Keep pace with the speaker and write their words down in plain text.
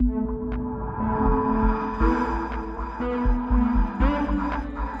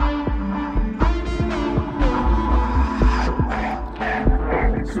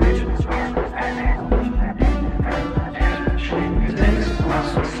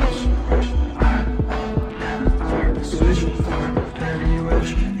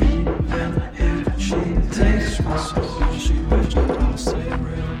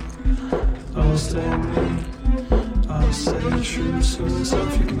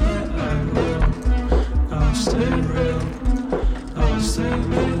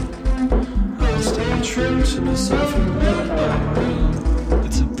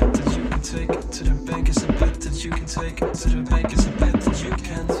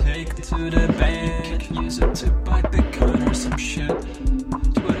to the bank. Can use it to buy Bitcoin or some shit.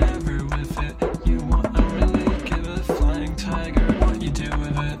 Do whatever with it you want. I really give a flying tiger what you do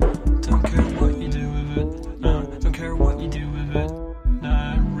with it. Don't care what you do with it. No, don't care what you do with it. No,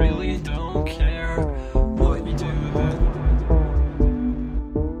 I really don't care what you do with it.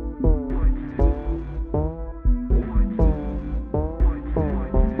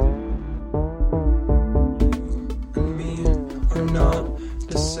 Not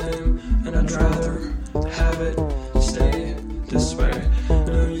the same, and I'd rather have it stay this way.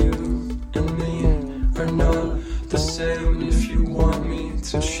 No, you and me are not the same. If you want me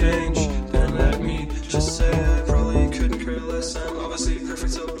to change, then let me just say I probably couldn't care less. I'm obviously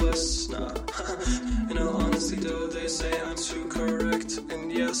perfect, so bliss. Nah, in all honesty though, they say I'm too correct.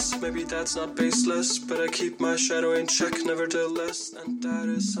 And yes, maybe that's not baseless, but I keep my shadow in check nevertheless. And that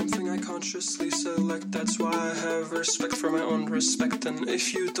is something I consciously select. That's why I have respect for my own respect. And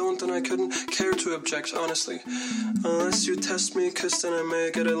if you don't, then I couldn't care to object, honestly. Unless you test me, cause then I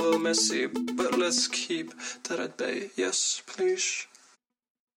may get a little messy. But let's keep that at bay, yes please.